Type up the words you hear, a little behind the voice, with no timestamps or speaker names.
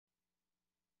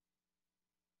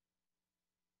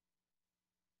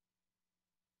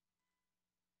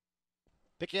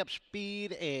Picking up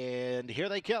speed, and here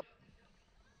they come.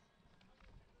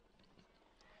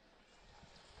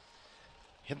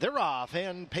 And they're off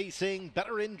and pacing.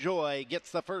 Bettor N Joy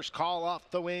gets the first call off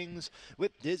the wings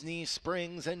with Disney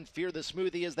Springs and Fear the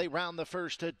Smoothie as they round the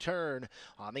first turn.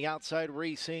 On the outside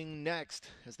racing next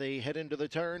as they head into the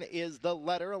turn is the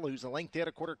Letter, lose a length at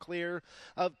a quarter clear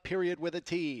of Period with a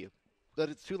T. But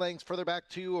it's 2 lengths further back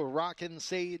to Rockin'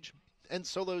 Sage, and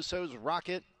Solo So's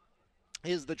Rocket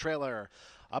is the trailer.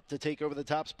 Up to take over the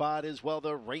top spot is Well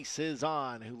the Race Is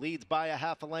On, who leads by a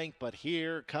half a length, but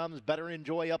here comes Bettor N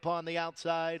Joy up on the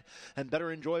outside, and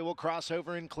Bettor N Joy will cross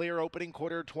over and clear opening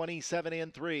quarter 27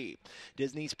 and 3.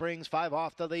 Disney Springs 5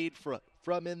 off the lead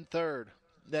from in third.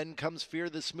 Then comes Fear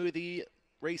the Smoothie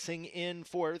racing in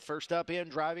fourth. First up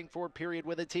and driving for Period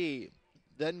with a T.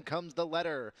 Then comes the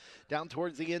Letter down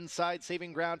towards the inside,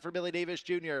 saving ground for Billy Davis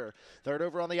Jr. Third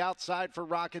over on the outside for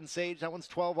Rockin' Sage. That one's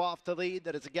 12 off the lead.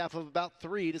 That is a gap of about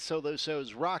 3 to Solo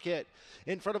So's Rocket.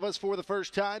 In front of us for the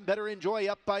first time, Bettor N Joy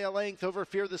up by a length over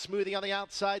Fear the Smoothie on the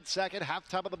outside. Second, half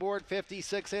top of the board,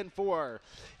 56 and 4.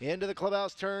 Into the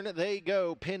clubhouse turn they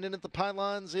go. Pinned in at the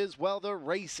pylons is Well the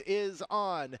Race Is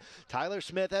On. Tyler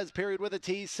Smith has Period with a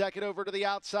T, second over to the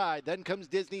outside. Then comes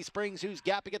Disney Springs, who's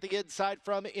gapping at the inside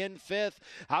from in fifth.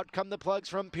 Out come the Plugs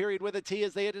from Period with a T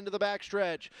as they head into the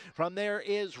backstretch. From there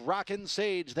is Rockin'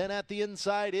 Sage. Then at the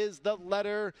inside is the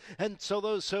Letter, and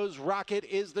Solo So's Rocket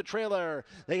is the trailer.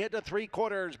 They head to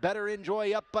 3/4. Bettor N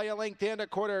Joy up by a length and a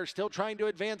quarter. Still trying to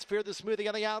advance Fear the Smoothie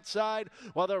on the outside,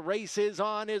 while the Race Is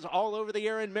On is all over the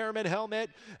Aaron Merriman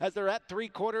helmet as they're at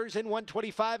 3/4 in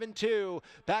 125 and 2.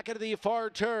 Back into the far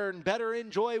turn. Bettor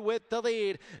N Joy with the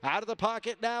lead. Out of the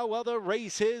pocket now while the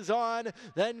Race Is On.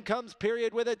 Then comes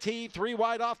Period with a T. 3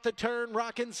 wide off the turn.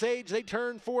 Rockin' Sage, they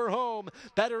turn for home.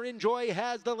 Bettor N Joy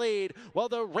has the lead while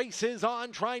the Race Is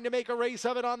On, trying to make a race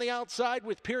of it on the outside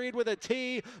with Period with a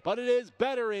T, but it is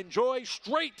Bettor N Joy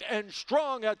straight and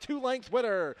strong, a 2-length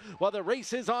winner. While the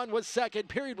Race Is On was second,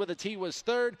 Period with a T was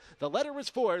third, the Letter was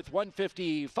fourth,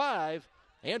 155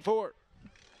 and 4.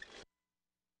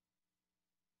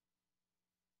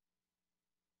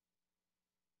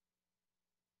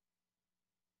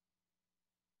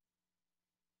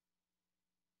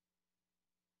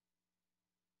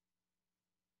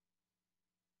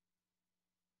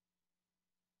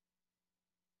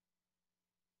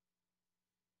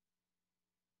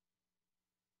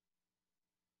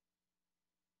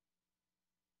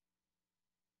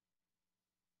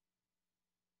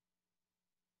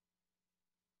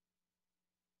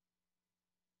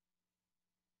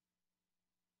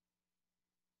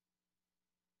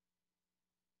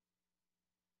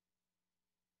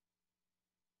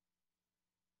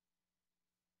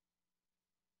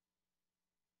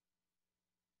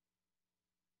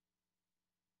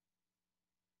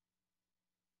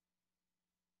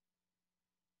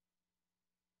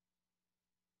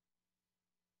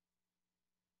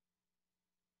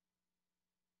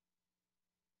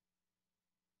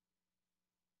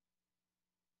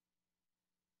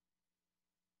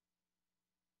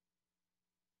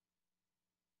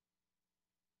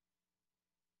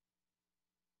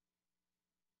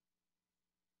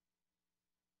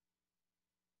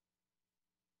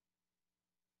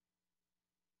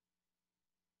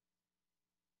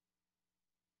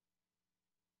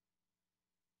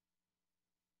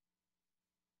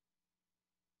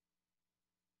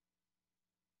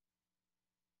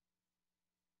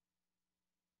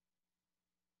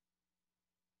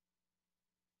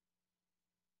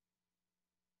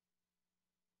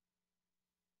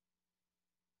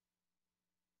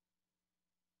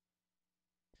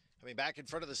 Coming back in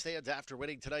front of the stands after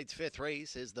winning tonight's 5th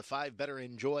race is the 5 Bettor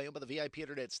N Joy by the VIP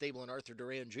Internet Stable and Arthur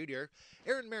Duran Jr.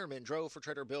 Aaron Merriman drove for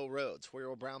trainer Bill Rhodes.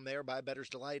 4-year-old Brown mare by Bettor's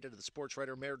Delight into the sports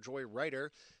writer Mare Joy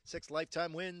Ryder. 6th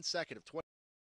lifetime win, second of 20.